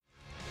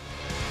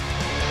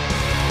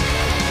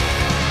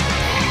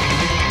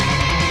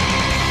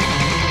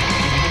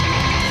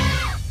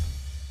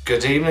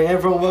Good evening,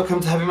 everyone.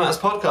 Welcome to Heavy Matters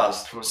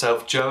Podcast. For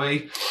myself,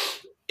 Joey.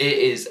 It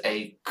is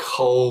a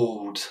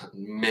cold,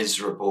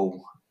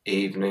 miserable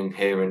evening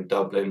here in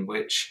Dublin,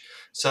 which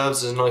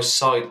serves as a nice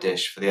side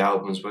dish for the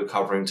albums we're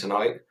covering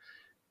tonight.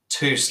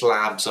 Two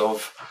slabs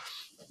of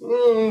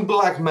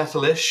black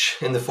metal-ish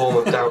in the form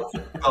of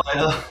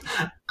Downfire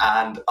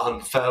and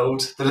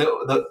Unfurled. The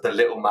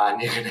little man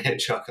you're going to hear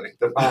chuckling.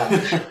 The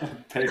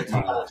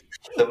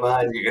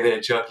man you're going to hear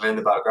chuckling in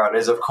the background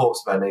is, of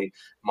course, Benny,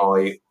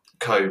 my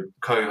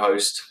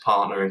co-host,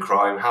 partner in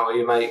crime. How are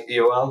you, mate?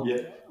 You well?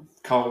 Yeah,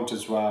 cold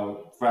as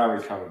well.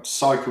 Very cold.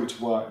 Cycled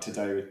to work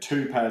today with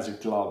 2 pairs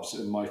of gloves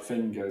and my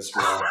fingers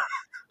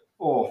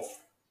were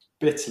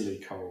bitterly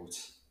cold.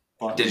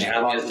 But did you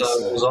have your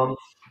thermals on?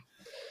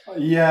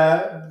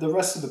 Yeah, the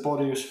rest of the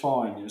body was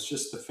fine. It was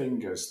just the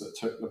fingers that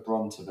took the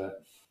brunt of it.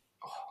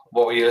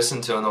 What were you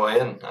listening to on the way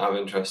in, out of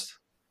interest?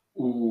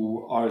 I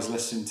was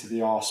listening to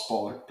the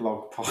Arspot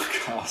blog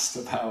podcast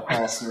about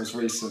Arsenal's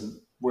recent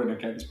win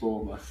against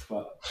Bournemouth,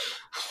 but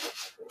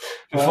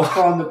I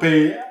can't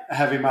be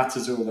heavy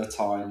matters all the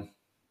time.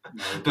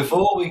 No.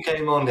 Before we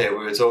came on here,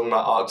 we were talking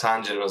about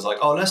Arctangent. I was like,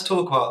 oh, let's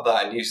talk about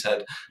that. And you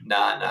said,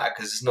 nah,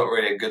 because it's not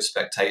really a good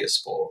spectator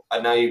sport.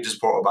 And now you've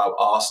just brought about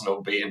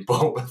Arsenal beating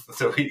Bournemouth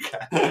for the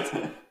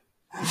weekend.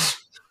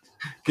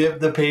 Give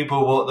the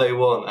people what they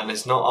want, and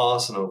it's not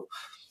Arsenal.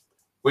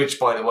 Which,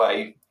 by the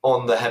way,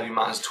 on the Heavy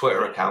Matters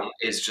Twitter account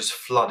is just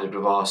flooded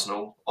with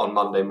Arsenal on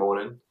Monday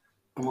morning.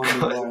 I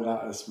wonder why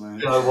that is,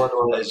 mate. I wonder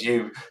why there's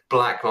you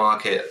black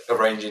market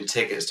arranging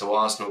tickets to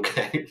Arsenal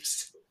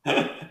games.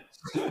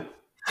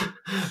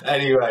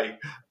 Anyway,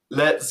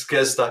 let's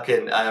get stuck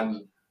in.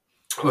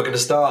 We're going to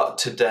start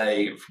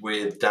today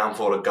with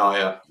Downfall of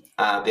Gaia.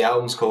 The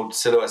album's called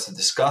Silhouettes of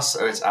Disgust,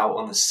 so it's out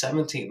on the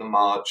 17th of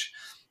March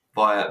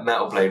via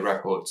Metal Blade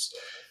Records.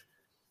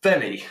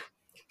 Benny,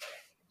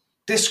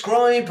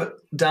 describe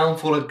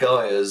Downfall of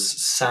Gaia's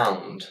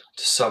sound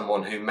to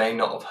someone who may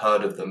not have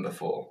heard of them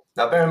before.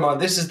 Now, bear in mind,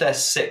 this is their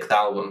 6th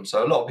album,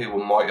 so a lot of people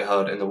might have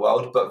heard it in the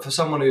world, but for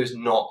someone who's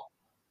not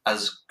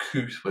as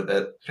couth with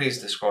it,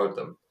 please describe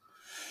them.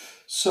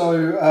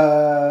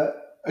 So,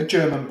 a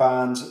German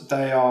band,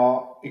 they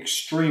are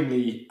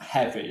extremely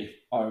heavy,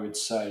 I would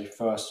say,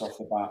 first off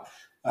the bat.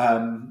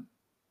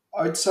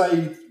 I'd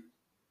say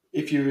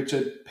if you were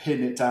to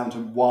pin it down to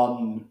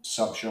one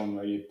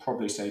subgenre, you'd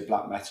probably say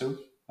black metal.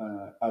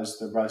 As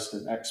the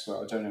resident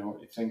expert, I don't know what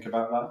you think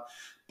about that.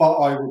 But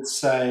I would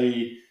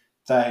say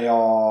they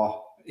are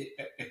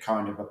a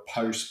kind of a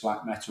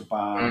post-black metal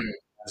band.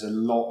 There's a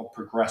lot of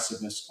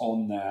progressiveness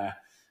on there.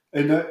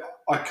 And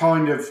I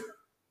kind of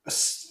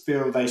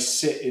feel they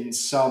sit in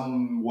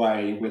some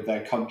way with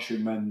their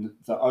countrymen,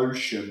 the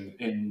Ocean,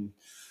 in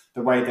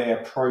the way they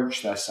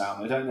approach their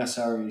sound. They don't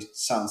necessarily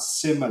sound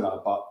similar,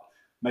 but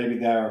maybe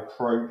their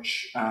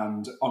approach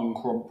and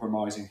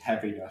uncompromising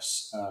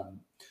heaviness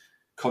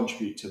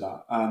contribute to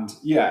that. And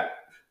yeah,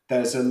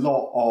 there's a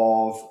lot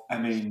of,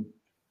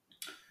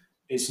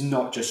 it's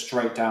not just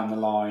straight down the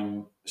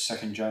line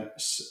second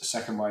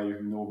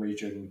wave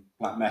Norwegian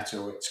black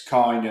metal. It's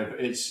kind of,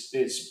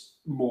 it's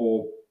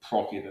more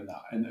proggy than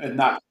that. And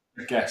that,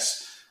 I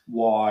guess,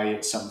 why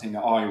it's something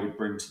that I would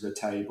bring to the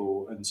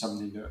table, and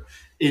something that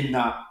in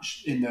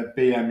the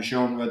BM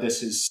genre,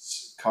 this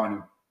is kind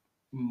of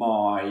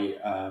my,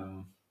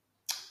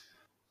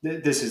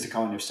 this is the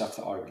kind of stuff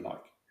that I would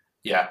like.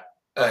 Yeah.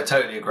 I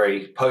totally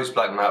agree.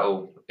 Post-black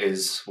metal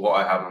is what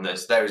I have on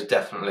this. There is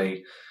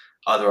definitely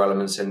other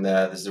elements in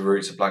there. There's the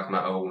roots of black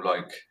metal,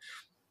 like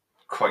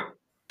quite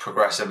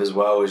progressive as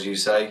well, as you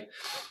say.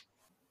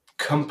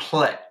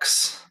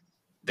 Complex,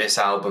 this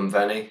album,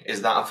 Venny.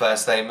 Is that a fair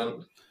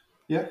statement?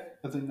 Yeah,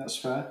 I think that's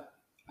fair.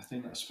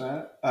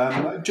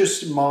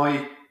 Just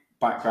my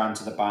background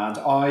to the band.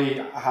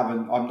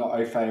 I'm not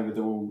au fait with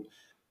all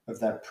of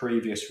their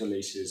previous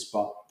releases,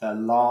 but their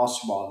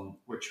last one,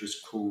 which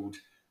was called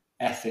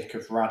Ethic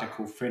of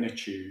Radical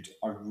Finitude,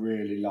 I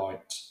really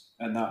liked,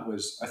 and that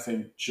was, I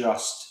think,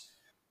 just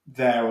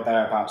there or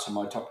thereabouts in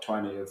my top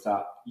 20 of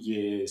that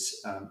year's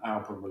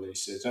album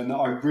releases, and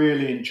I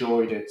really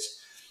enjoyed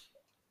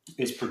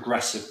its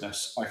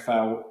progressiveness. I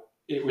felt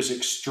it was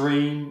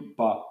extreme,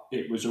 but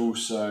it was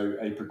also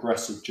a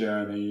progressive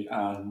journey,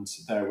 and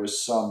there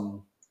was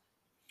some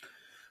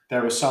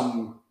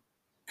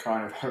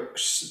kind of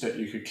hooks that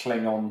you could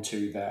cling on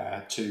to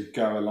there to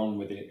go along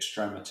with the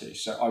extremity.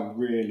 So I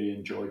really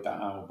enjoyed that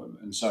album.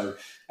 And so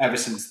ever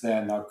since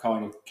then, I've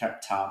kind of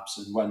kept tabs.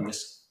 And when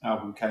this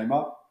album came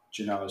up,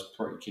 I was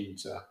pretty keen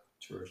to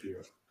review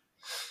it.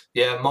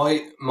 Yeah,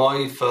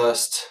 my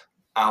first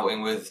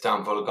outing with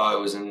Downfall of Gaia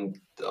was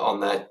on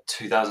their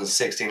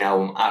 2016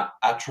 album,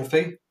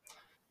 Atrophy,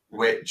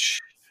 which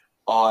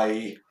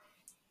I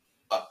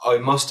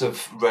must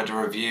have read a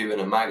review in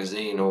a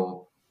magazine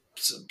or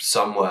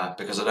somewhere,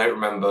 because I don't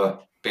remember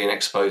being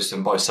exposed to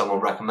them by someone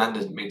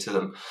recommended me to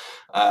them,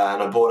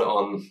 and I bought it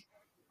on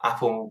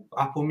Apple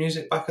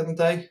Music back in the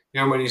day.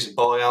 You know when you used to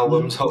buy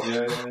albums off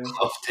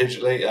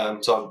digitally.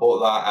 So I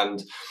bought that,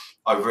 and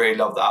I really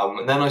loved the album.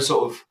 And then I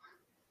sort of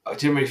I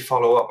didn't really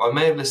follow up. I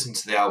may have listened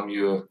to the album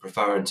you were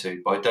referring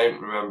to, but I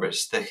don't remember it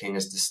sticking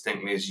as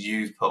distinctly as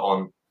you've put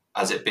on,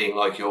 as it being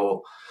like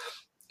you're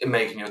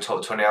making your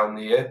top 20 album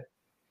of the year.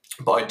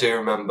 But I do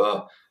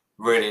remember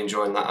really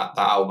enjoying that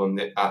album,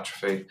 The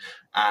Atrophy,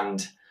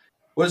 and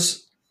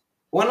was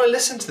when I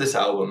listened to this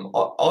album,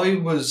 I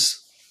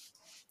was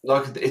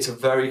like, it's a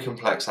very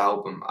complex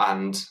album,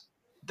 and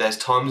there's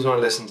times when I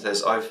listen to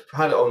this, I've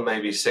had it on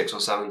maybe 6 or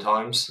 7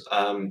 times,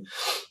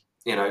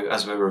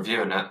 as we're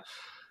reviewing it.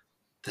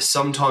 There's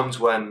sometimes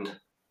when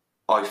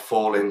I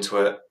fall into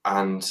it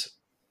and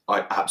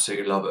I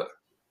absolutely love it.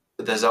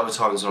 But there's other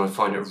times when I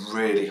find it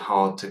really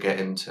hard to get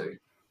into.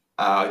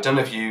 I don't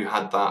know if you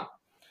had that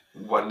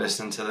when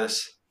listening to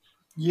this.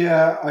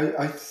 Yeah,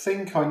 I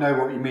think I know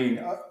what you mean.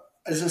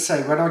 As I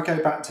say, when I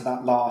go back to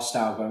that last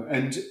album,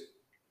 and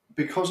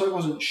because I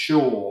wasn't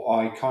sure,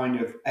 I kind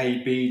of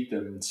A-B'd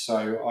them.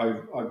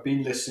 So I've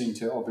been listening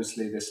to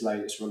obviously this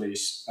latest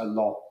release a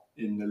lot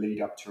in the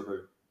lead up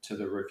to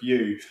the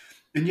review.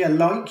 And yeah,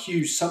 like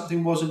you,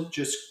 something wasn't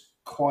just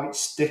quite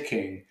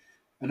sticking.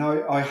 And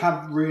I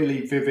have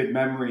really vivid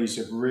memories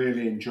of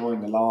really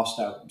enjoying the last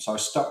album. So I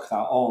stuck that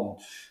on.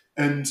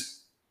 And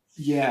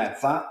yeah,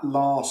 that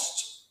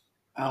last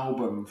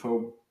album,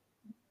 for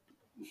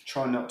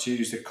try not to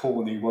use the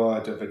corny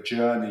word of a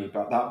journey,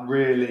 but that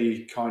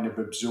really kind of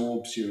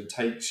absorbs you and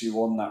takes you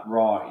on that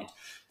ride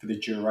for the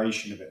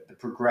duration of it, the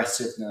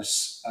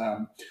progressiveness.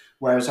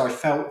 Whereas I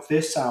felt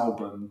this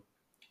album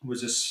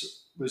was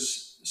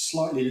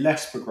slightly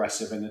less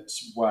progressive in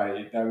its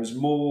way. There was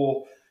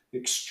more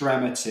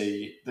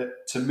extremity.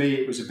 That to me,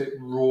 it was a bit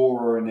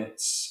rawer in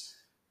its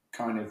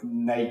kind of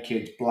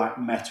naked black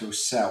metal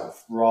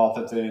self,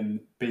 rather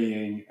than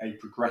being a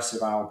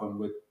progressive album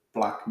with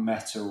black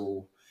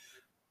metal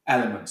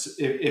elements,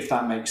 if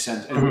that makes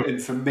sense.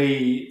 And for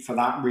me, for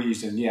that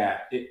reason, yeah,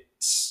 it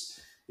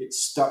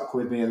stuck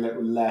with me a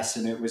little less,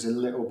 and it was a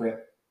little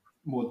bit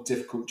more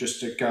difficult just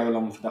to go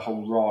along for the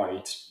whole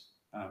ride.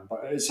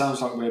 But it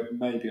sounds like we're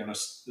maybe on a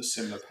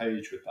similar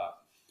page with that.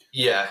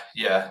 Yeah.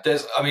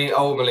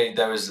 Ultimately,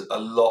 there is a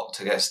lot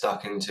to get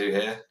stuck into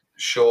here.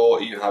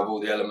 Sure, you have all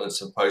the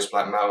elements of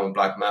post-black metal and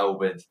black metal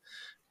with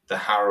the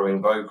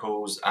harrowing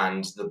vocals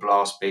and the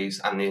blast beats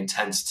and the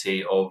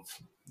intensity of,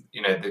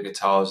 the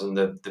guitars and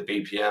the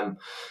BPM.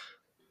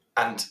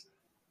 And,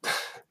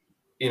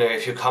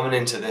 if you're coming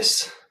into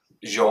this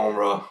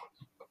genre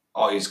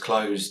eyes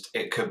closed,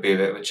 it could be a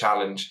bit of a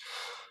challenge.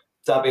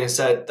 That being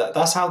said,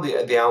 that's how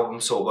the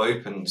album sort of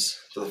opens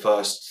for the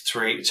first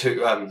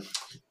two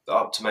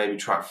up to maybe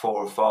track 4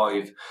 or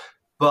 5.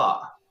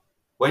 But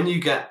when you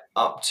get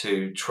up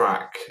to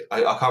track,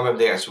 I can't remember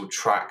the actual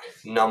track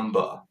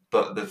number,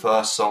 but the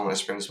first song that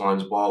springs to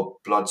mind is Wild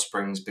Blood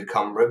Springs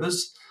Become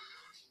Rivers.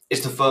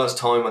 It's the first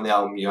time on the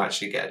album you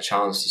actually get a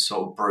chance to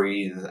sort of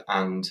breathe,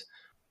 and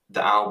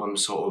the album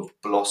sort of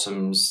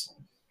blossoms,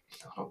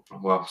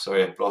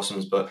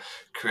 but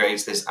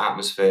creates this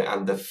atmosphere,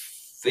 and the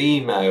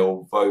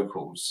female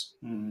vocals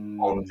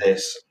on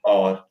this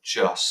are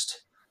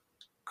just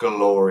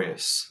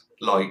glorious.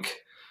 Like,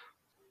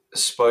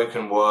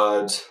 spoken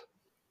word,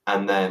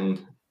 and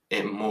then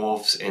it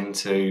morphs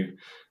into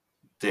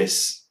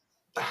this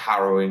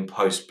harrowing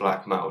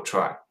post-black metal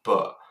track.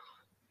 But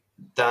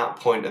that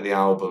point of the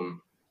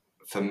album,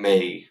 for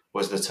me,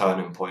 was the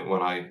turning point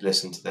when I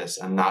listened to this,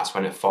 and that's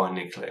when it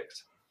finally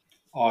clicked.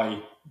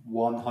 I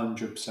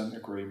 100%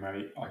 agree,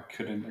 mate. I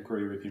couldn't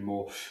agree with you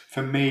more.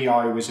 For me,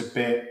 I was a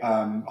bit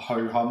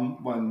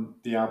ho-hum when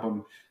the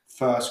album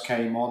first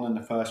came on and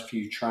the first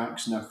few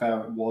tracks, and I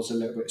felt it was a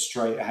little bit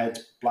straight ahead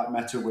black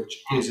metal, which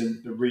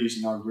isn't the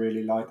reason I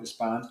really like this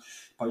band.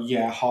 But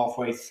yeah,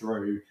 halfway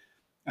through,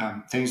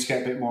 things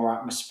get a bit more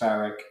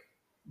atmospheric.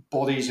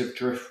 Bodies of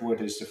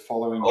Driftwood is the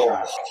following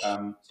track.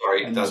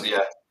 It does, yeah.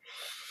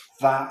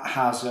 That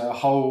has a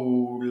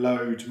whole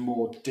load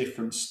more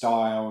different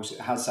styles. It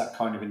has that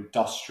kind of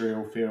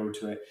industrial feel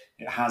to it.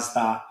 It has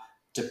that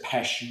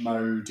Depeche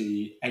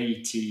Mode-y,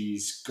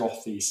 80s,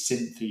 gothy,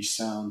 synthy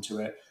sound to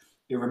it.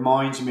 It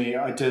reminds me,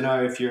 I don't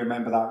know if you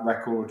remember that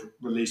record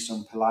released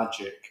on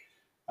Pelagic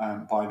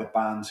by the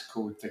band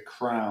called The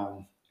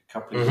Crown a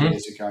couple of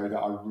years ago that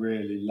I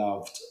really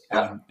loved.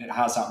 Yeah. It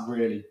has that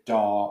really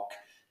dark,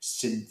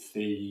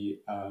 synthy,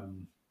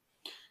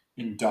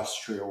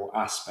 industrial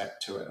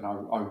aspect to it, and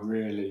I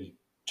really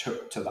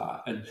took to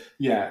that. And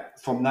yeah,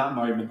 from that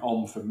moment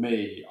on, for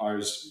me, I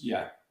was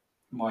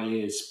my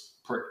ears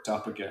pricked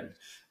up again.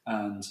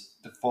 And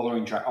the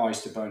following track,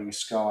 Eyes to Burning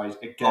Skies,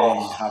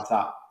 again have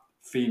that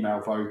female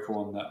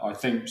vocal on that I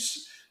think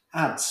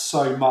adds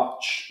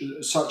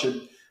such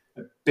a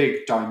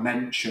big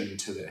dimension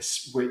to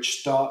this,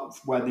 which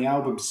when the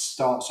album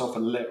starts off a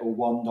little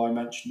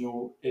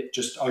one-dimensional, it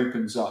just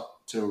opens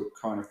up to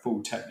kind of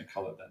full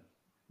Technicolor then.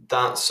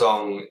 That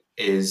song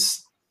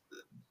is,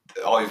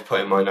 I've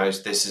put in my notes,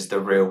 this is the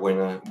real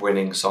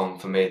winning song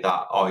for me,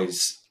 that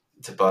Eyes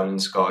to Burning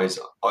Skies.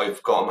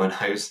 I've got my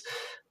notes.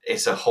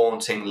 It's a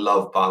haunting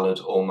love ballad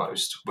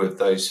almost, with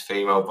those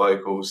female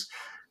vocals.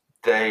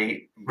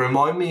 They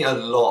remind me a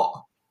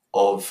lot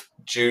of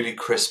Julie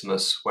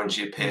Christmas when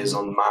she appears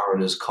on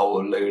Mariners, Cole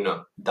and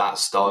Luna, that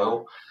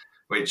style,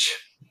 which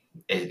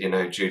is,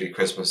 Julie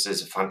Christmas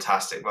is a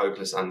fantastic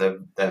vocalist, and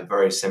they're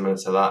very similar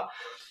to that,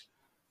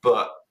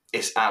 but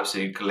it's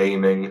absolutely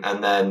gleaming.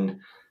 And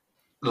then,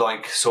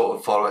 like, sort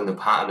of following the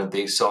pattern of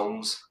these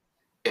songs,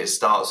 it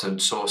starts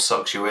and sort of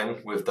sucks you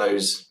in with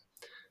those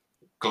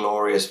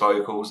glorious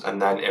vocals,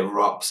 and then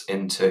erupts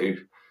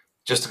into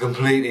just a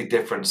completely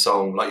different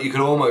song. Like, you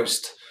could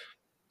almost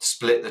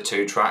split the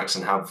two tracks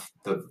and have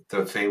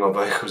the female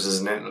vocals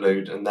as an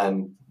interlude and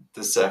then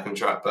the second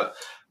track. But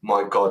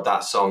my God,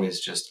 that song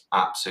is just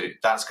absolute.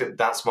 That's good.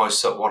 That's one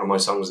of my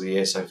songs of the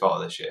year so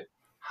far this year,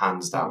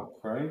 hands down. Oh,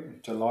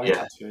 great.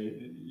 Delighted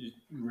you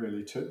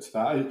really took to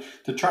that.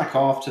 The track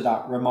after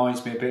that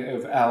reminds me a bit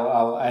of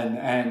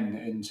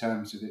LLNN in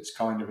terms of its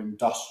kind of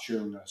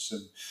industrialness,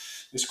 and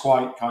it's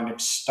quite kind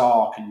of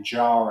stark and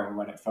jarring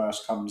when it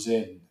first comes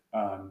in.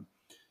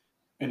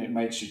 And it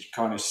makes you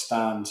kind of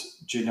stand,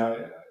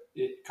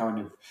 it kind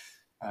of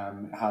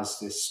has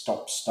this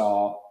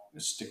stop-start,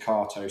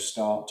 staccato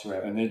start to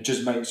it, and it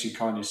just makes you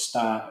kind of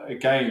stand,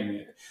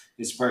 again,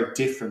 it's very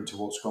different to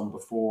what's gone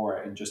before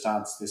it and just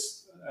adds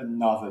this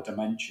another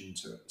dimension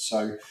to it.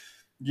 So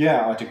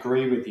yeah, I'd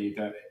agree with you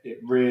that it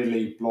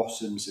really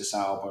blossoms, this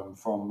album,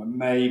 from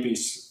maybe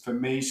for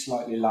me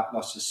slightly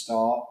lackluster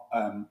start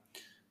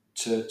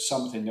to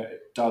something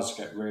that does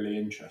get really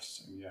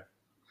interesting. Yeah,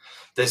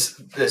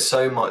 there's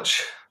so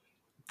much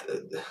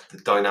the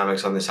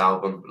dynamics on this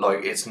album.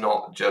 Like, it's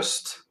not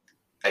just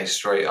a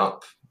straight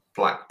up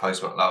black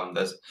post metal album.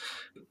 There's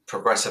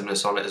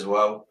progressiveness on it as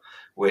well,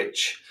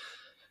 which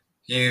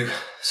you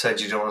said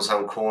you don't want to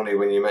sound corny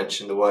when you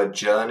mentioned the word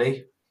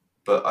journey,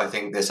 but I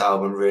think this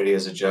album really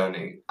is a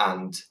journey.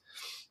 And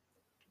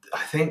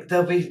I think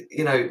there'll be,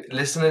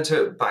 listening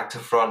to it back to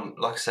front,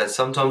 like I said,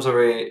 sometimes I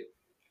really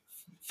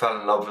fell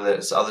in love with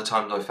it. So other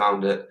times I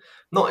found it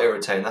not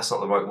irritating, that's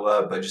not the right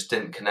word, but it just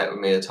didn't connect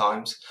with me at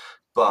times.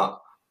 But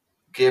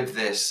give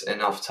this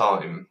enough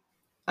time,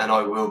 and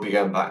I will be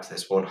going back to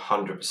this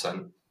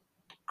 100%,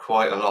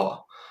 quite a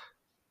lot.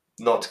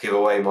 Not to give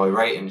away my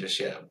rating just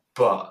yet,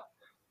 but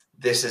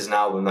this is an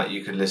album that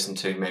you could listen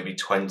to maybe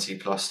 20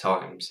 plus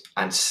times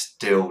and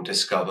still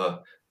discover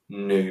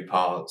new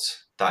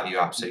parts that you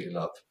absolutely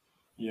love.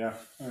 Yeah,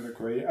 I'd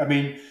agree. I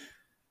mean,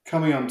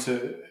 coming on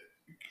to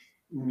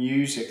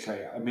musically,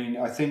 I mean,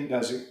 I think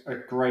there's a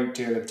great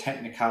deal of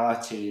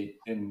technicality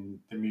in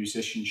the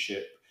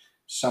musicianship.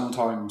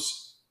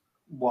 Sometimes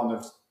one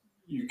of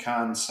you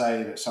can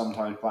say that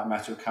sometimes black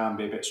metal can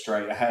be a bit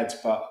straight ahead,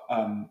 but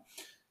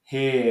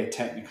here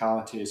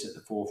technicality is at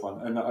the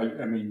forefront. And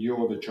I mean,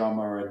 you're the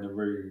drummer in the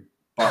room,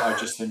 but I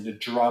just think the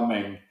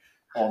drumming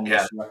on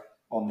Yeah,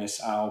 on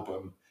this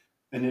album,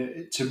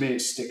 and to me,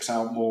 it sticks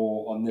out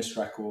more on this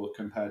record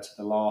compared to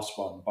the last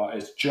one. But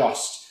it's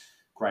just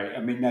great.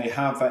 I mean, they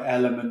have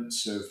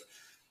elements of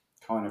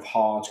kind of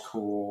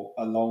hardcore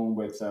along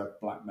with the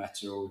black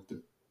metal.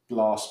 The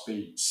blast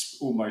beats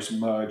almost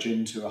merge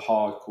into a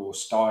hardcore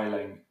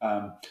styling.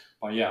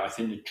 But yeah, I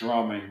think the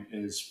drumming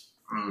is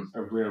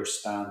a real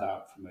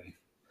standout for me.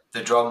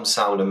 the drums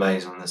sound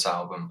amazing on this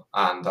album,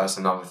 and that's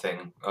another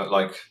thing.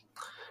 Like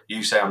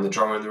you say, I'm the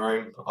drummer in the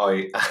room.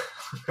 I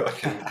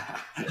can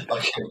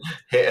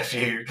hit a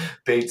few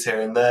beats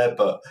here and there,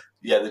 but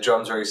yeah, the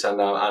drums really stand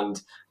out.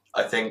 And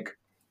I think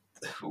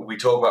we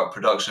talk about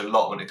production a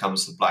lot when it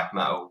comes to black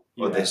metal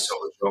or this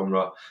sort of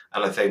genre,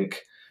 and I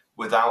think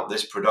without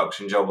this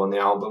production job on the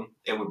album,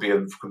 it would be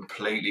a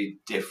completely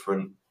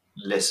different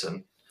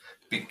listen,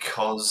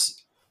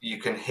 because you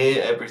can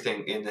hear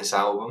everything in this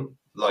album,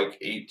 like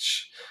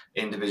each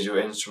individual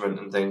instrument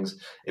and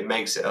things. It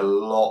makes it a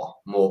lot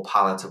more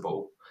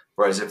palatable.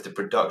 Whereas if the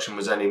production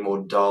was any more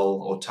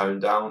dull or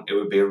toned down, it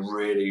would be a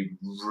really,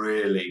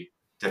 really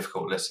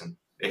difficult listen.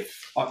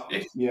 If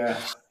Yeah,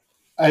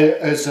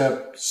 as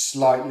a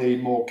slightly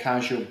more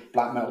casual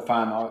black metal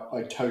fan,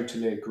 I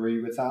totally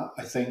agree with that.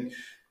 I think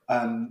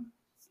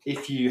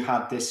if you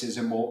had this as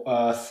a more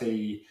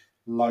earthy,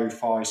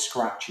 lo-fi,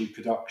 scratchy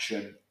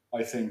production,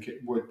 I think it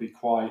would be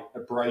quite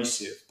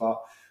abrasive.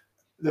 But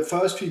the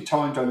first few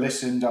times I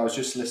listened, I was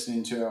just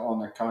listening to it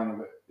on a kind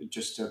of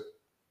just a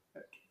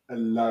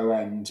low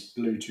end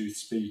Bluetooth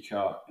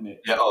speaker, and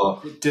it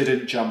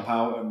didn't jump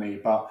out at me,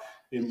 but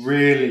it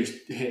really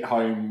hit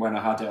home when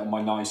I had it on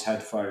my nice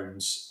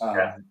headphones.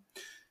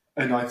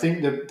 And I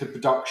think the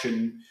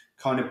production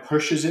kind of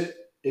pushes it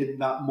in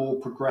that more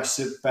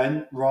progressive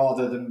bent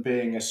rather than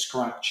being a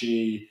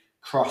scratchy,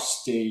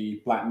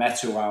 crusty black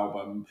metal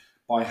album,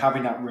 by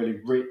having that really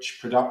rich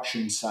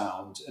production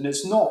sound. And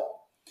it's not,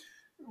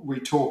 we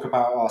talk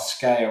about our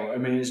scale. I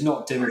mean, it's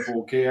not Dimmu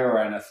Borgir or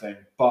anything,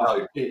 but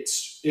no,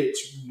 it's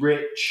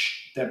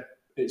rich.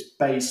 It's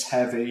bass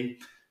heavy.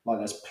 Like,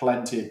 there's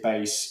plenty of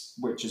bass,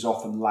 which is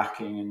often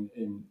lacking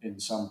in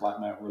some black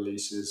metal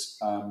releases.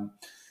 And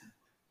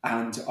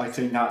I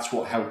think that's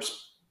what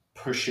helps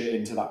push it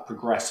into that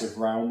progressive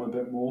realm a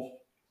bit more.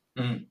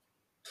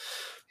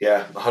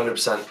 Yeah,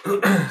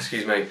 100%.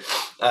 Excuse me.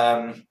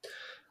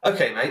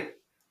 Okay, mate.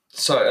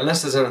 So,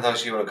 unless there's anything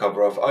else you want to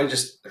cover off,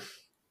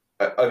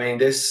 I mean,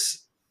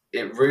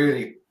 it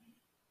really,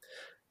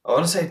 I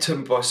want to say, took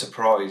me by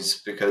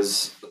surprise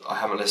because I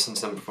haven't listened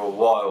to them for a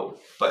while,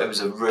 but it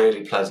was a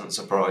really pleasant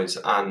surprise.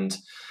 And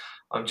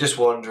I'm just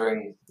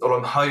wondering, well,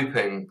 I'm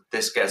hoping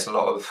this gets a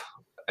lot of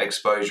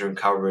exposure and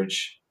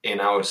coverage in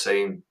our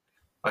scene.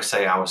 I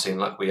say our scene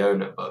like we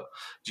own it, but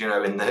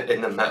in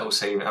the metal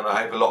scene, and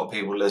I hope a lot of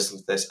people listen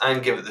to this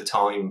and give it the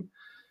time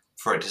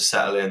for it to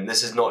settle in.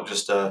 This is not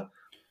just a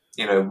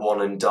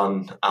one and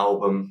done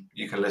album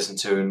you can listen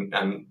to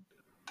and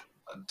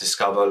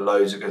discover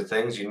loads of good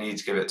things. You need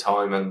to give it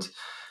time, and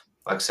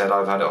like I said,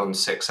 I've had it on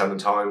 6-7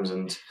 times,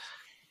 and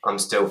I'm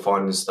still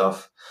finding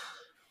stuff.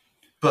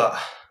 But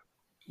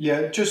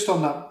yeah, just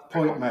on that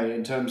point, mate,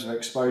 in terms of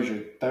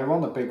exposure, they're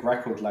on a big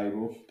record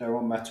label. They're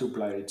on Metal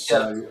Blade,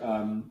 yeah,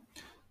 so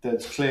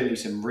there's clearly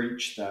some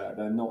reach there.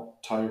 They're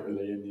not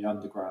totally in the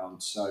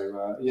underground.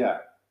 So yeah,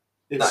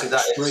 it's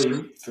that is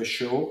extreme for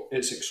sure.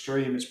 It's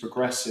extreme. It's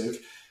progressive,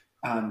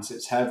 and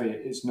it's heavy.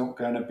 It's not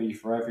going to be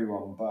for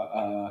everyone,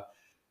 but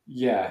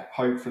yeah,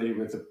 hopefully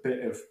with a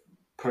bit of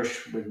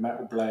push with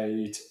Metal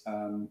Blade,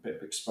 bit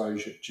of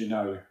exposure. Do you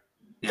know?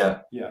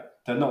 yeah. Yeah,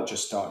 they're not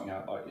just starting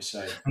out, like you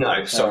say. No,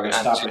 They're an sorry, and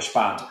established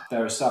band.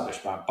 They're an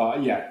established band,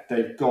 but yeah,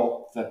 they've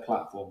got their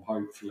platform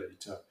hopefully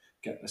to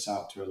get this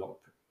out to a lot of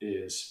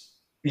ears.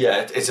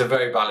 yeah, it's a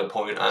very valid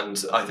point,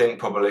 and I think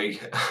probably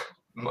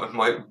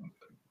my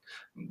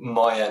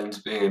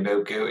end being a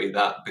bit guilty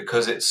that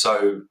because it's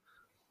so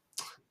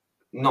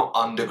not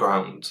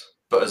underground,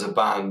 but as a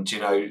band, you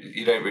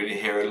don't really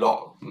hear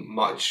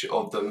much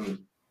of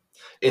them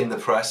in the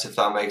press, if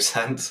that makes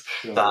sense.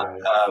 Sure, That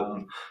yeah,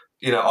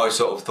 yeah. I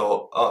sort of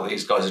thought, oh,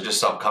 these guys are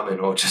just upcoming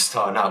or just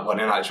starting out. When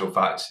in actual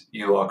fact,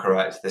 you are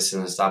correct. This is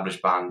an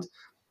established band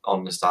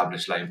on an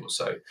established label.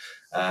 So,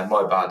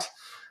 my bad.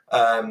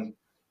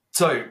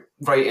 So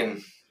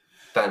rating,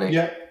 Benny.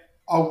 Yeah,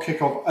 I'll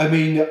kick off. I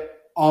mean,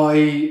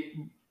 I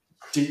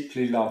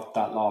deeply loved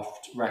that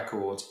last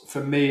record.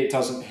 For me, it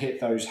doesn't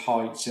hit those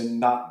heights,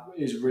 and that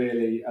is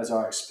really, as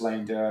I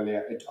explained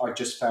earlier, I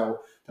just felt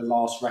the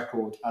last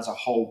record as a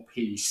whole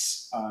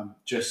piece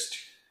just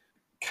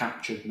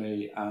captured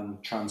me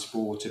and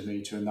transported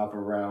me to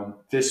another realm.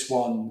 This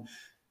one,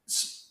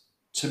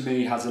 to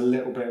me, has a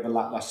little bit of a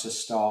lackluster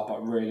start,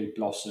 but really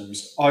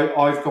blossoms.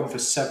 I've gone for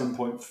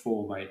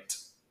 7.4, mate.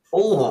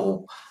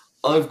 Oh,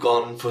 I've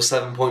gone for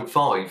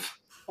 7.5.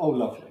 Oh,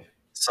 lovely.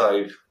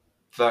 So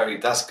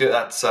that's good.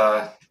 That's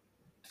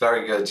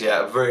very good.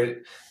 Yeah, a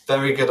very,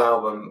 very good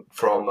album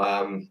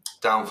from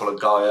Downfall of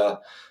Gaia.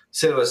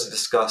 Silhouettes are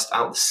discussed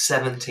out the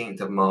 17th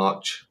of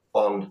March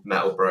on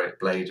Metal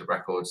Blade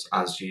Records,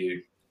 as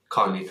you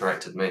kindly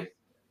corrected me,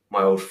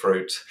 my old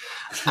fruit.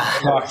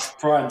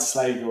 Brian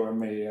Slager and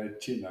me,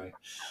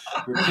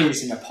 we're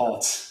peas in a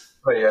pod.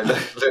 But yeah,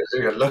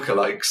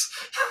 lookalikes.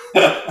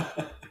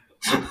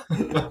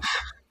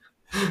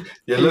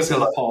 You're Peas in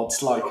looking a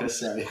pods, like I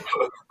say.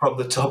 from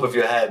the top of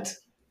your head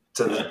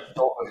to the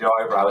top of your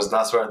eyebrows, and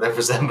that's where the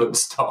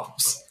resemblance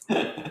stops.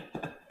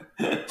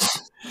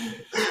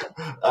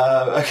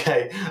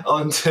 Okay,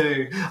 on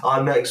to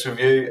our next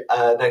review,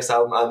 next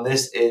album, and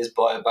this is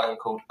by a band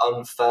called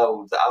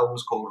Unfelled. The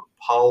album's called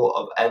Pole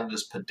of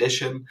Endless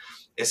Perdition.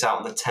 It's out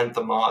on the 10th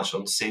of March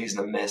on Season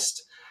of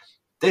Mist.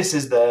 This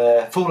is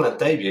their full-length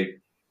debut.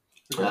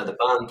 The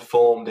band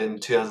formed in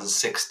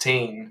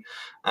 2016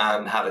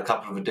 and had a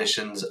couple of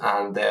editions,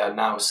 and they are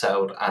now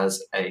settled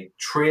as a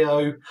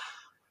trio.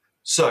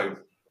 So,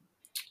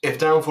 if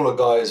Downfall of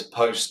Gaia is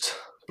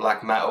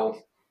post-black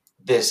metal,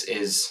 this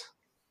is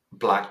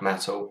black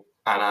metal,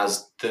 and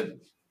as the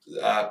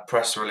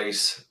press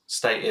release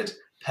stated,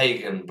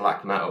 pagan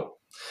black metal.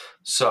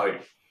 So,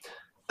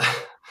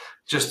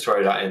 just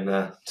throw that in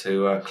there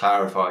to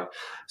clarify.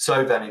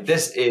 So, Benny,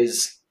 this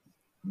is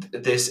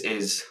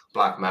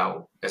black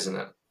metal, isn't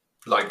it?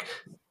 Like,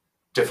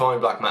 define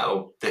black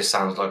metal. This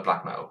sounds like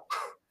black metal.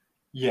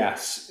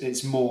 Yes,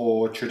 it's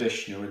more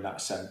traditional in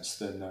that sense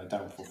than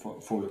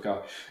Downfall Fall of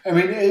Gaia. I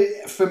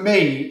mean, for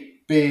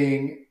me,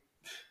 being,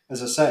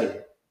 as I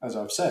say, as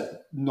I've said,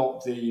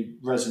 not the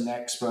resident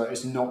expert,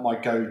 is not my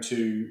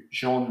go-to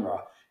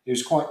genre. It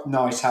was quite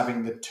nice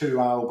having the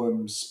two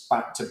albums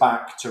back to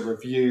back to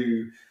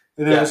review.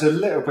 There's a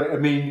little bit, I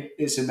mean,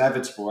 it's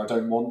inevitable, I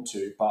don't want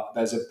to, but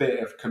there's a bit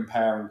of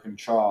compare and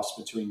contrast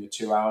between the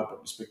two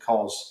albums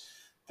because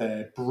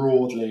they're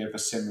broadly of a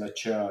similar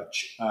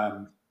church,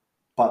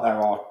 but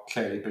there are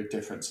clearly big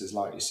differences,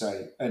 like you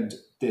say. And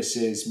this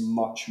is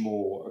much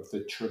more of the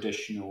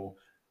traditional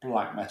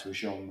black metal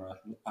genre,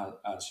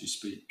 as you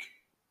speak.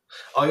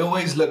 I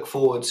always look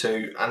forward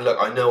to, and look,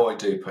 I know I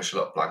do push a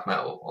lot of black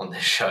metal on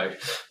this show,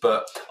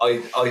 but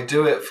I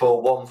do it for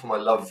one, for my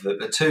love of it,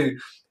 but two,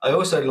 I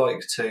also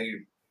like to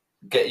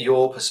get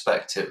your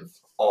perspective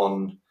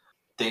on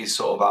these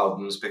sort of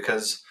albums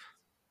because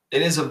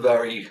it is a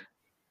very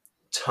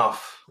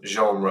tough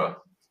genre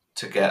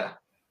to get,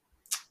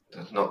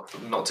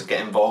 not to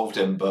get involved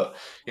in, but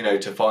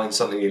to find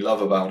something you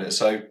love about it.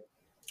 So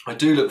I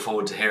do look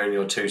forward to hearing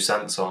your 2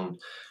 cents on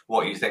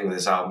what you think of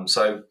this album.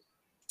 So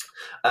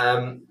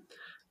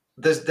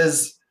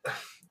there's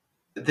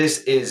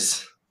this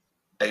is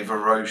a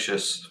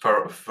ferocious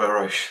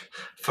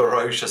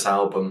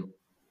album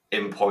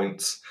in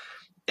points.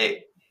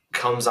 It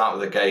comes out of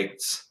the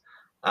gates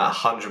at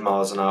 100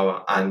 miles an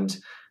hour, and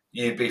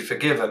you'd be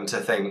forgiven to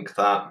think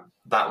that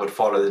that would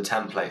follow the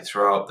template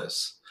throughout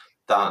this,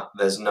 that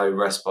there's no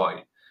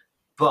respite.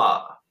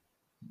 But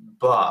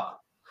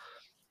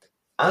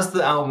as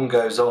the album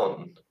goes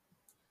on,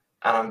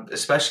 and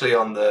especially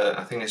on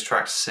I think it's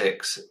track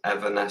 6,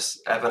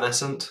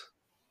 Evanescent.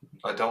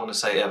 I don't want to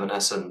say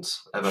Evanescent.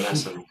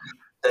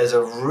 There's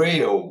a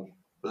real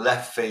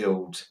left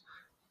field,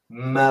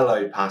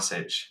 mellow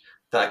passage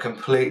that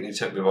completely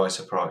took me by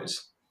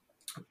surprise.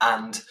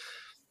 And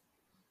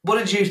what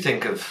did you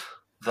think of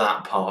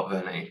that part,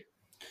 Vinny?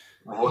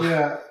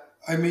 Yeah,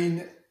 I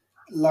mean,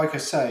 like I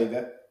say,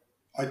 that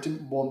I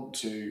didn't want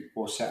to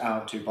or set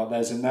out to, but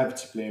there's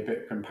inevitably a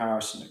bit of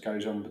comparison that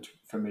goes on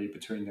for me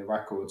between the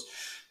records.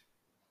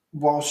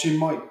 Whilst you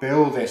might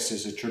bill this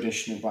as a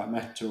traditional black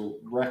metal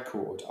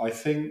record, I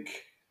think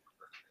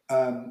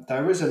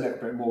there is a little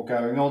bit more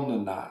going on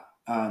than that,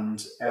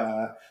 and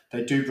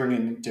they do bring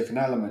in different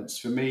elements.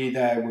 For me,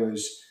 there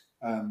was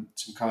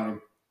some kind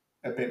of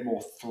a bit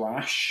more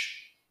thrash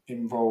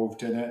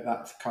involved in it,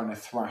 that kind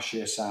of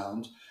thrashier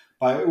sound,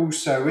 but it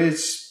also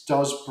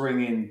does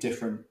bring in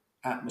different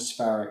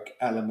atmospheric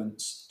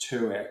elements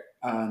to it,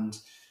 and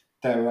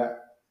there are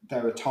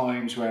there are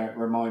times where it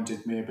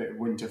reminded me a bit of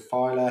Winter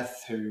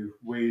Phyleth, who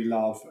we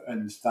love,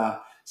 and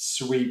that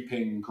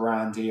sweeping,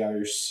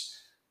 grandiose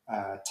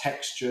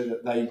texture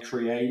that they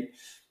create.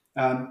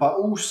 But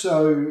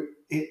also,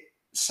 it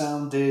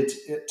sounded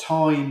at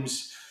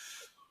times,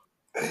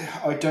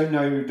 I don't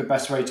know the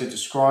best way to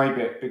describe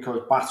it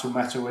because battle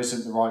metal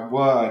isn't the right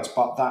word,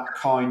 but that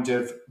kind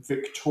of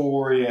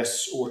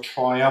victorious or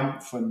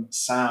triumphant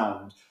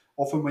sound.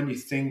 Often, when you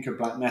think of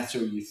black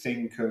metal, you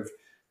think of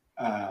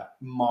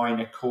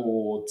minor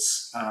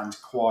chords and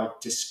quite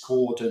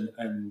discordant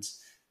and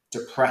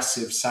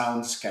depressive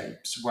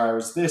soundscapes.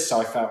 Whereas this,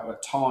 I felt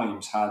at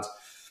times, had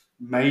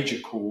major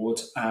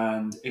chords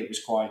and it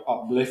was quite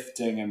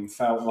uplifting and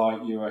felt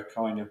like you were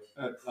kind of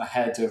at the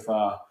head of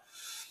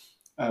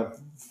a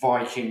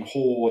Viking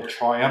horde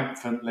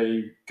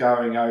triumphantly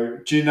going over.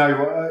 Do you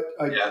know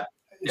what? Yeah,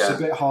 It's a yeah,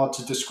 bit hard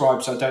to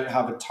describe, so I don't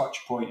have a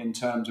touch point in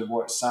terms of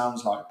what it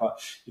sounds like, but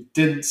it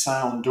didn't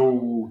sound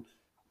all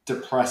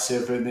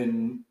depressive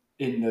and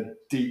in the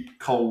deep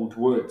cold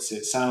woods.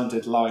 It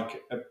sounded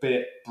like a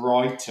bit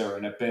brighter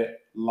and a bit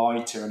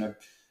lighter and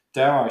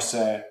dare I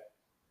say it,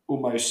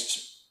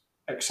 almost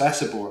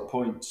accessible at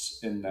points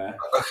in there.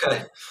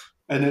 okay,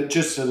 And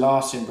just the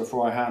last thing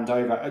before I hand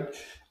over,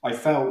 I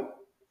felt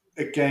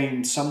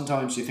again,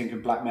 sometimes you think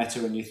of black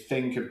metal and you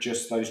think of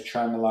just those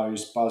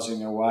tremolos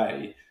buzzing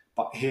away,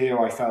 but here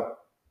I felt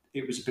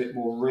it was a bit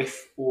more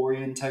riff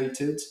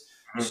orientated.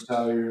 Mhm.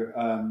 So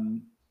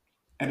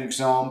an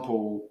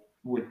example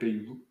would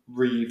be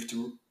Reeved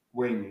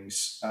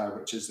Wings,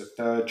 which is the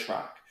third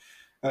track.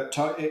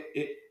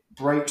 It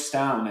breaks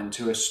down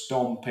into a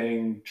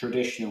stomping,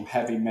 traditional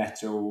heavy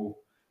metal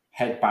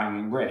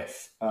headbanging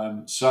riff.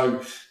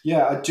 So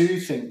yeah, I do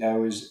think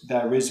there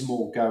is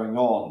more going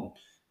on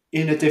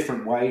in a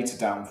different way to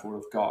Downfall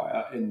of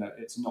Gaia, in that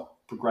it's not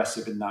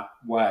progressive in that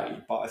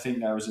way, but I think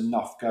there is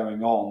enough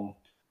going on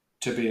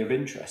to be of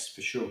interest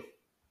for sure.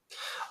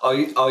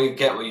 I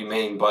get what you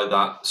mean by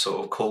that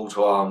sort of call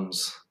to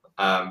arms,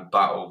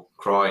 battle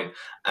cry,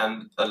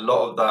 and a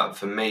lot of that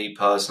for me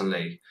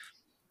personally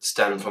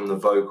stem from the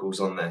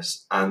vocals on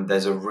this, and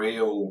there's a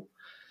real,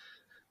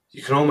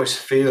 you can almost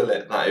feel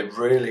it, that it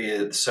really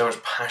is so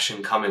much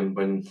passion coming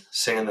when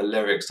singing the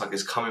lyrics, like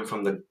it's coming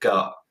from the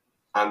gut,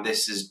 and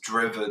this is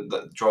driving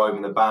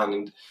the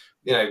band.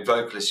 And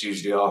vocalists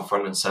usually are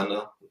front and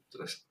center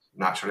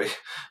naturally,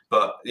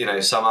 but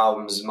some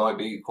albums might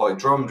be quite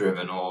drum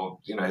driven, or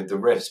the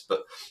riffs,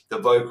 but the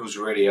vocals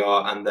really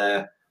are, and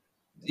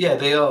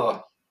they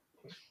are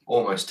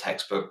almost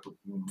textbook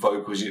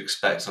vocals you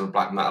expect on a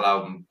black metal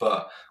album,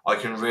 but I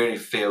can really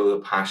feel the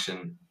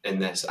passion in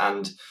this.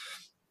 And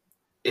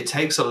it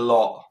takes a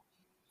lot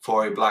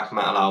for a black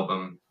metal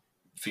album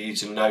for you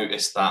to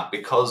notice that,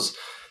 because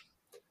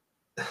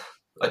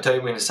I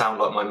don't mean to sound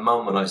like my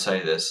mum when I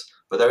say this,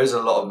 but there is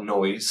a lot of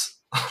noise,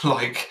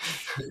 like,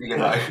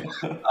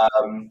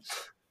 um,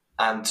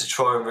 and to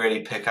try and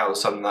really pick out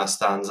something that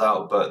stands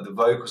out. But the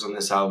vocals on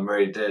this album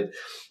really did.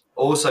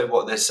 Also,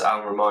 what this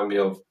album reminded me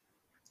of,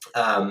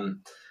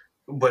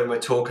 when we're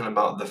talking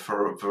about the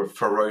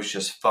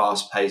ferocious,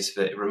 fast pace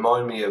of it, it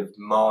reminded me of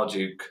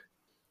Marduk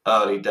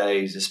early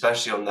days,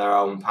 especially on their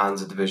album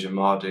Panzer Division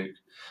Marduk.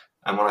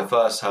 And when I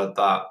first heard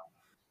that,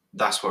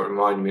 that's what it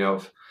reminded me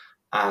of.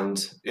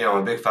 And I'm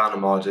a big fan of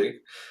Marduk,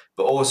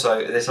 but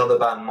also this other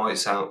band might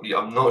sound,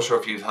 I'm not sure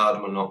if you've heard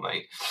them or not,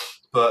 mate,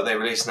 but they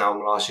released an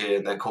album last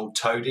year. They're called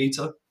Toad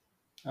Eater.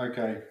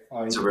 Okay,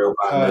 It's I a real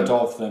band heard name.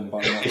 of them,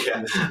 but not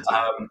Yeah. listened to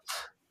them.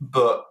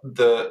 But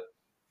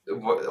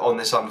on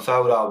this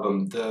Unfurled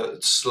album, the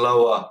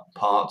slower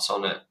parts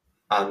on it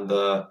and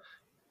the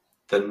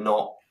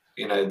not,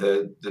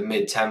 the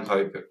mid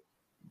tempo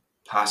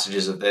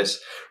passages of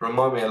this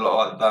remind me a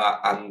lot like that.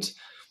 And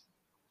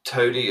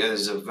Toady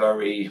is a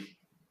very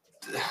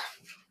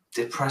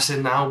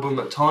depressing album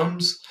at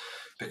times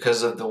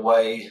because of the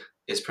way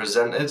it's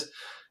presented.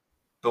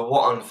 But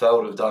what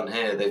Unfurled have done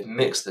here, they've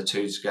mixed the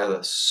two together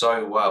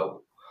so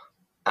well.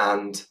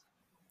 And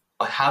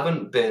I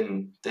haven't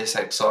been this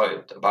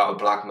excited about a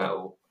black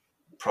metal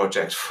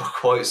project for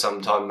quite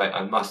some time, mate,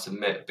 I must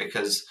admit,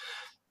 because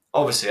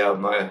obviously I have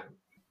my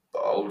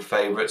old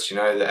favourites, you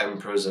know, the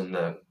Emperors and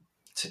the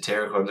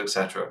Satyricons,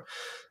 etc.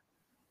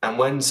 And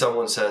when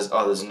someone says,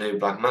 oh, there's a new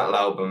black metal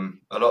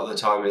album, a lot of the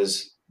time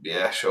is,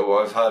 yeah,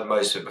 sure, I've heard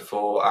most of it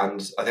before.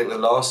 And I think the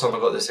last time I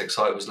got this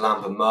excited was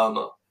Lamp and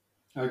Murmur.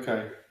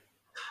 Okay.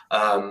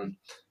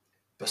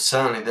 But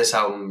certainly this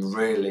album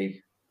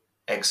really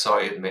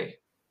excited me.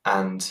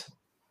 And,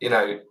 you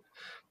know,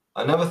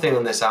 another thing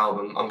on this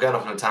album, I'm going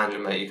off on a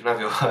tangent, mate, you can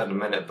have your word in a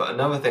minute, but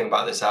another thing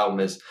about this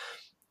album is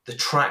the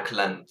track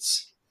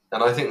lengths.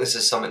 And I think this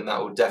is something that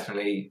will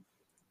definitely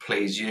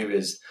please you,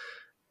 is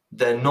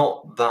they're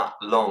not that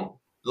long.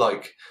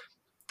 Like,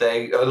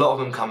 a lot of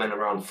them come in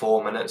around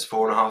 4 minutes,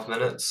 4.5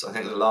 minutes. I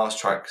think the last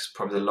track is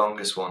probably the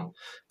longest one.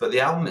 But the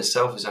album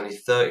itself is only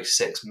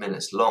 36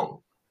 minutes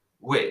long,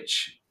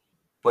 which,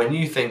 when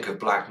you think of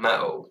black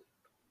metal,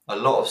 a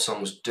lot of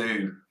songs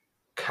do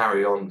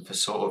carry on for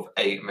sort of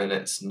 8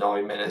 minutes,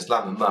 9 minutes.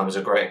 Lamp and Murmur is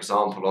a great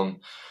example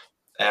on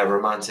Air of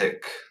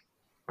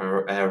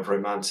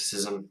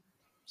Romanticism.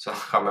 So I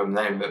can't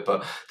remember the name of it,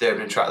 but the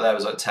opening track there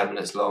was like 10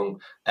 minutes long.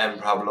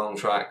 Emperor have long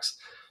tracks.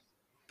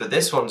 But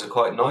this one's a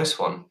quite nice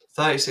one.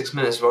 36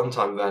 minutes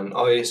runtime, then.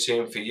 I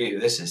assume for you,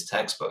 this is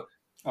textbook.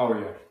 Oh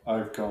yeah,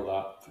 I've got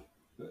that.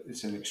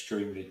 It's an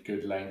extremely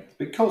good length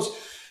because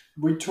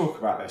we talk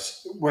about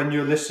this when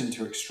you're listening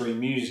to extreme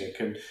music,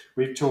 and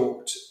we've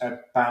talked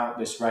about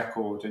this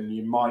record, and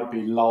you might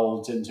be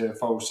lulled into a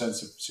false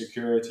sense of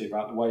security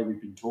about the way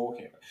we've been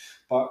talking.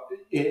 But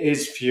it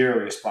is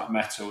furious black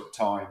metal at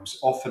times.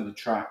 Often the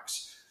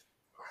tracks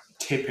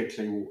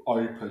typically will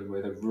open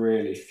with a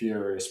really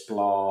furious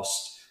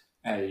blast,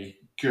 a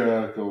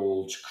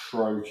gurgled,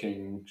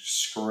 croaking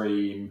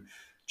scream.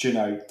 Do you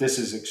know, this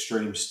is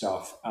extreme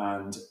stuff,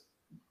 and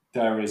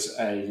there is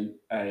a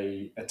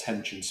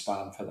attention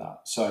span for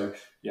that. So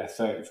yeah,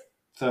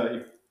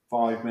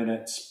 35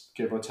 minutes,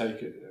 give or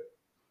take.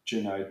 Do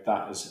you know,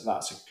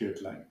 that's a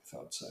good length,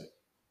 I'd say.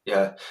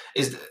 Yeah.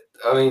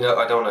 I mean,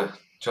 I don't want to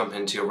jump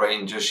into your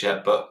rating just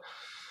yet, but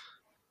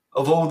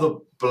of all the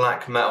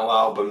black metal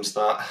albums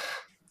that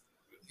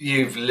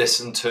you've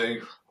listened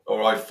to,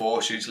 or I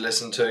forced you to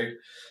listen to,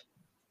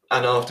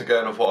 and after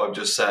going off what I've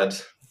just said,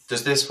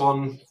 does this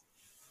one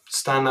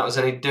stand out as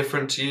any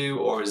different to you,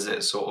 or is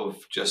it sort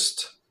of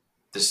just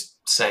this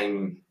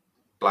same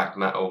black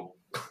metal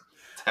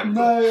template?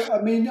 No,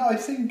 I mean, I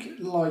think,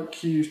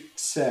 like you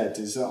said,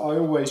 is that I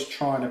always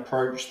try and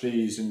approach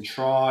these and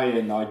try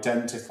and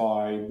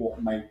identify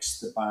what makes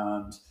the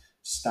band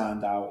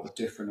stand out or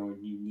different or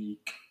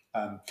unique.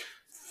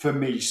 For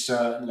me,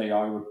 certainly,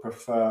 I would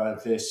prefer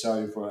this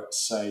over,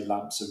 say,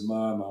 Lamps of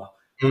Murmur.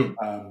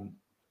 Mm.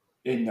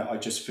 In that I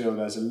just feel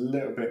there's a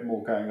little bit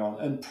more going on,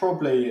 and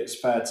probably it's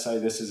fair to say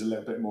this is a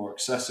little bit more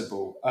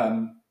accessible.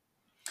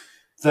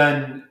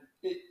 Then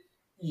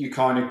you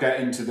kind of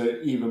get into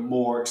the even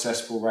more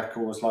accessible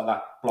records like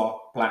that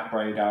Black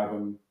Braid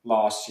album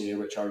last year,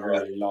 which I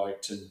really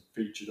liked and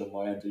featured on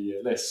my end of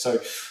year list.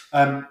 So,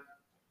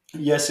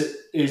 yes, it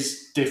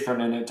is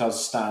different and it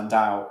does stand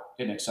out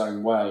in its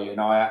own way. And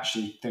I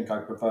actually think I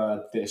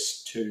prefer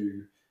this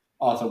to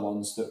other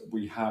ones that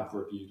we have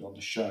reviewed on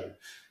the show.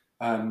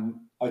 I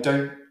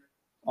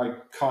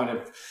kind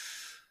of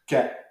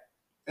get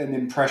an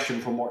impression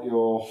from what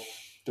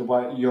the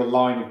way your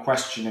line of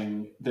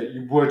questioning that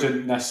you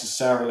wouldn't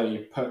necessarily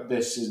put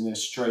this in a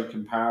straight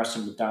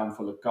comparison with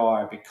Downfall of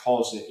Gaia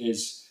because it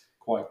is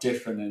quite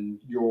different,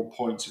 and your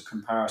points of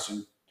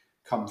comparison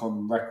come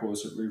from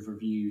records that we've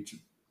reviewed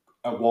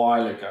a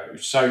while ago.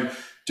 So,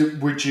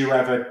 would you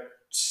ever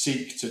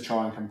seek to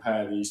try and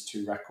compare these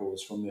two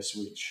records from this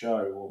week's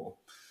show, or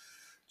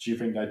do you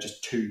think they're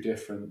just too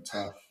different?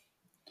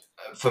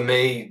 For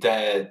me,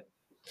 they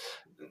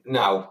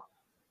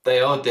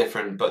are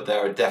different, but there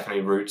are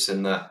definitely roots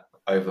in there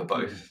over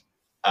both.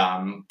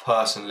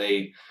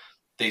 Personally,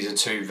 these are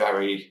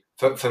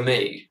for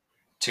me,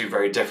 two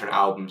very different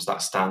albums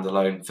that stand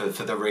alone for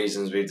the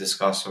reasons we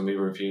discussed when we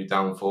reviewed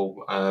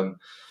Downfall and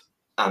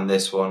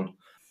this one.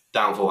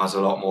 Downfall has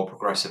a lot more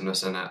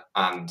progressiveness in it,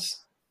 and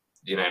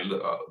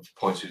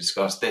points we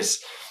discussed.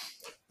 This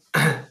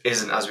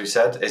isn't, as we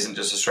said, isn't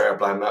just a straight up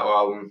black metal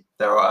album.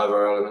 There are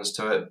other elements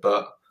to it,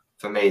 but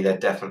for me, they're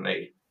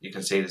definitely, you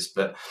can see the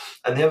split.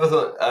 And the other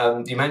thing,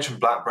 you mentioned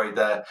Black Braid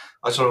there.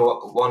 I just want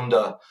to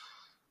wonder,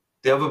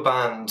 the other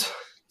band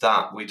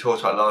that we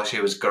talked about last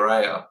year was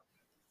Garea.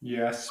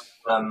 Yes.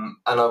 And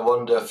I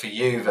wonder for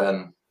you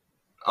then,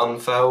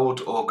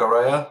 Unfurled or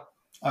Garea?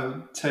 I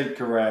would take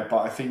Garea, but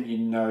I think you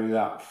know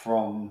that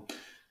from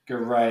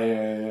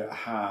Garea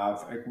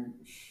have a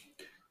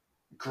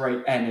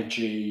great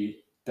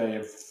energy. They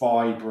are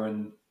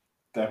vibrant.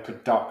 Their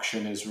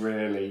production is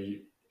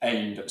really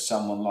aimed at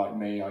someone like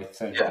me, I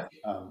think, Yeah.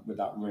 with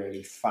that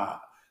really fat,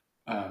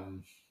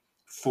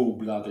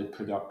 full-blooded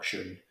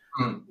production,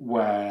 Mm.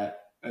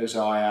 whereas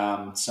I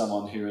am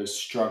someone who has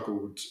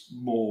struggled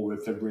more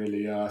with the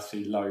really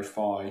earthy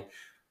lo-fi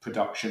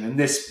production. And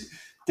this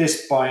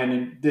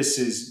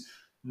is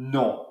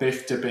not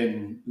Bifta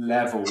Bin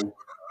level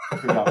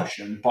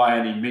production by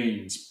any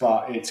means,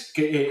 but it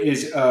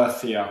is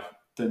earthier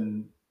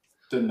than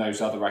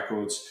those other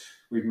records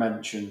we've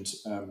mentioned,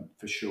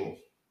 for sure.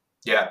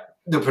 Yeah,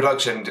 the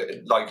production,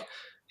 like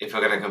if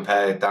we're going to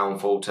compare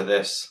Downfall to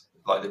this,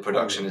 like the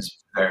production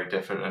is very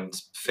different and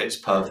fits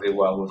perfectly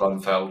well with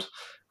Unfurled,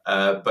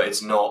 but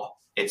it's not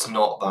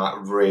that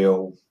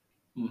real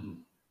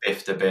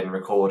Bifta Bin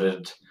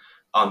recorded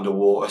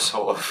underwater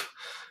sort of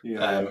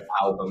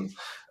album.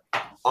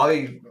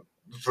 I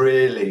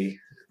really,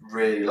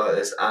 really like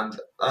this, and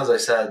as I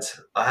said,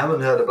 I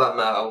haven't heard a black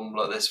metal album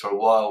like this for a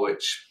while,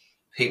 which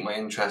piqued my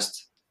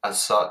interest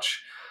as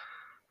such.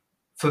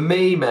 For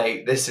me,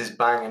 mate, this is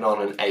banging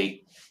on an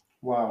 8.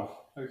 Wow.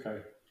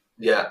 Okay.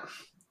 Yeah,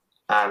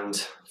 and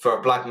for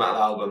a black metal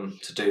album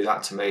to do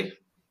that to me,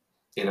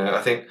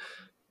 I think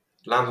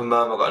Lamp and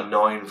Murmur got a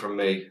 9 from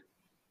me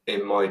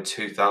in my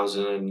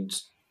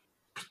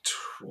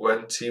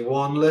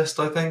 2021 list,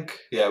 I think.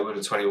 Yeah, with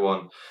a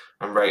 21.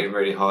 I'm rated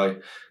really high.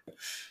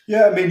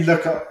 Yeah, I mean,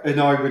 look, and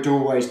I would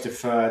always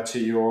defer to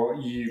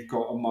you've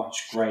got a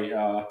much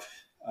greater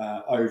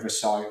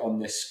oversight on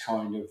this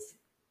kind of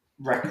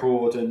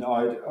record, and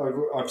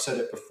I've said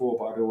it before,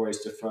 but I'd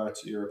always defer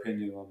to your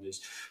opinion on these.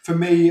 For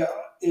me,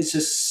 it's a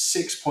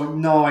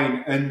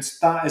 6.9, and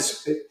that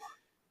is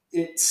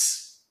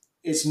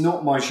it's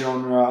not my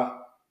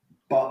genre,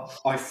 but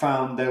I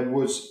found there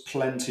was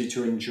plenty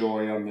to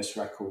enjoy on this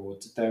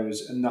record. There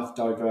was enough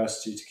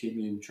diversity to keep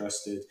me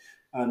interested.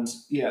 And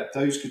yeah,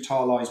 those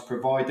guitar lines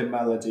provide the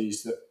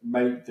melodies that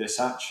make this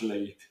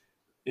actually,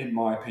 in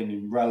my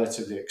opinion,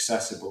 relatively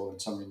accessible and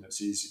something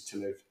that's easy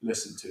to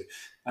listen to.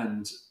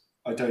 And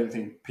I don't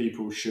think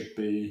people should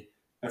be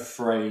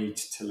afraid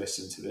to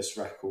listen to this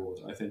record.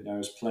 I think there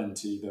is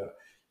plenty that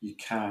you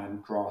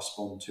can grasp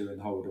onto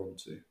and hold on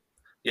to.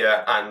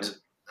 Yeah, and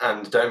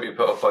don't be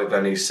put off by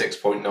Benny's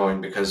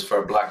 6.9, because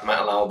for a black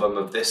metal album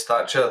of this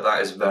stature,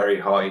 that is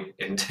very high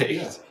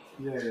indeed.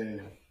 Yeah.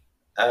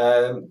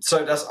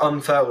 So that's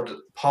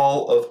Unfurled.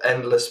 Pall of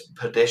Endless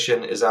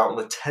Perdition is out on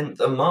the 10th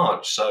of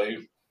March, so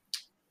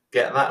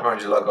get that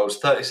around your logos.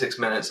 36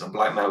 minutes of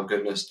black metal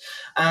goodness.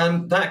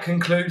 And that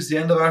concludes the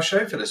end of our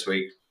show for this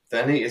week.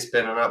 Benny, it's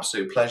been an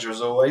absolute pleasure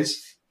as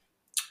always.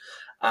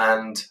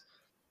 And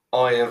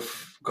I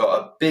have got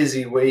a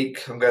busy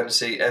week. I'm going to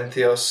see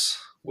Entheos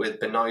with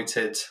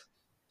Benighted,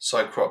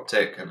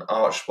 Psychroptic and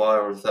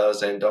Archspire on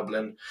Thursday in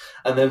Dublin.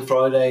 And then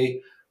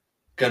Friday,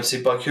 going to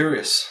see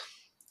Bicurious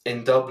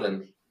in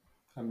Dublin.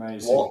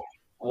 Amazing.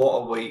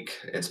 What a week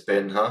it's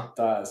been, huh?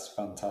 That's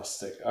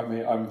fantastic. I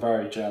mean, I'm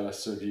very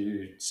jealous of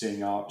you seeing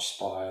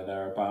Archspire.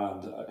 They're a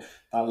band.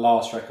 That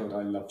last record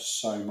I loved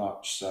so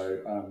much.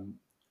 So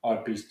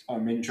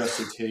I'm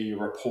interested to hear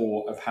your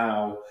report of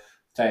how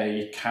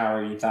they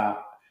carry that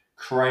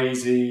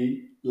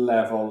crazy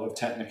level of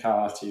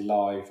technicality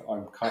live.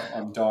 I'm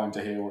dying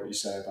to hear what you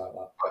say about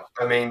that.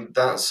 I mean,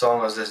 that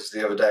song I was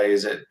listening to the other day,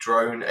 is it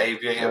Drone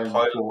Aviator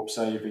Pilot? Corpse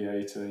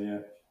Aviator, yeah.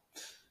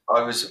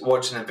 I was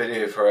watching a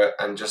video for it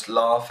and just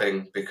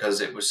laughing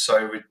because it was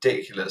so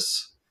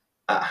ridiculous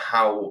at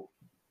how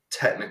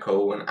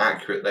technical and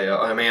accurate they are.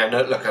 I mean, I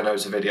know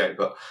it's a video,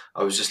 but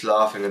I was just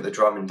laughing at the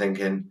drum and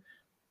thinking,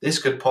 this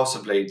could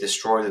possibly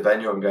destroy the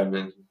venue I'm going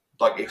in.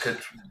 Like, it could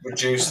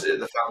reduce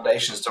the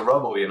foundations to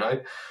rubble,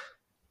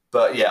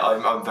 But yeah,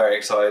 I'm very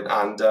excited.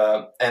 And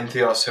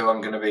Entheos, who I'm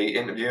going to be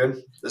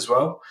interviewing as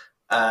well,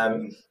 their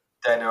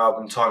new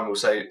album, Time Will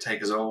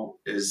Take Us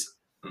All, is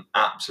an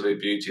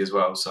absolute beauty as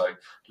well. So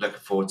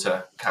looking forward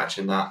to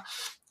catching that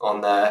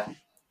on their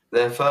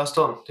first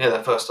on. Yeah,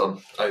 their first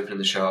on, opening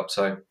the show up.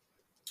 So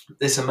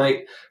listen,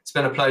 mate, it's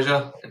been a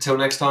pleasure. Until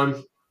next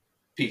time,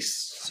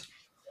 peace.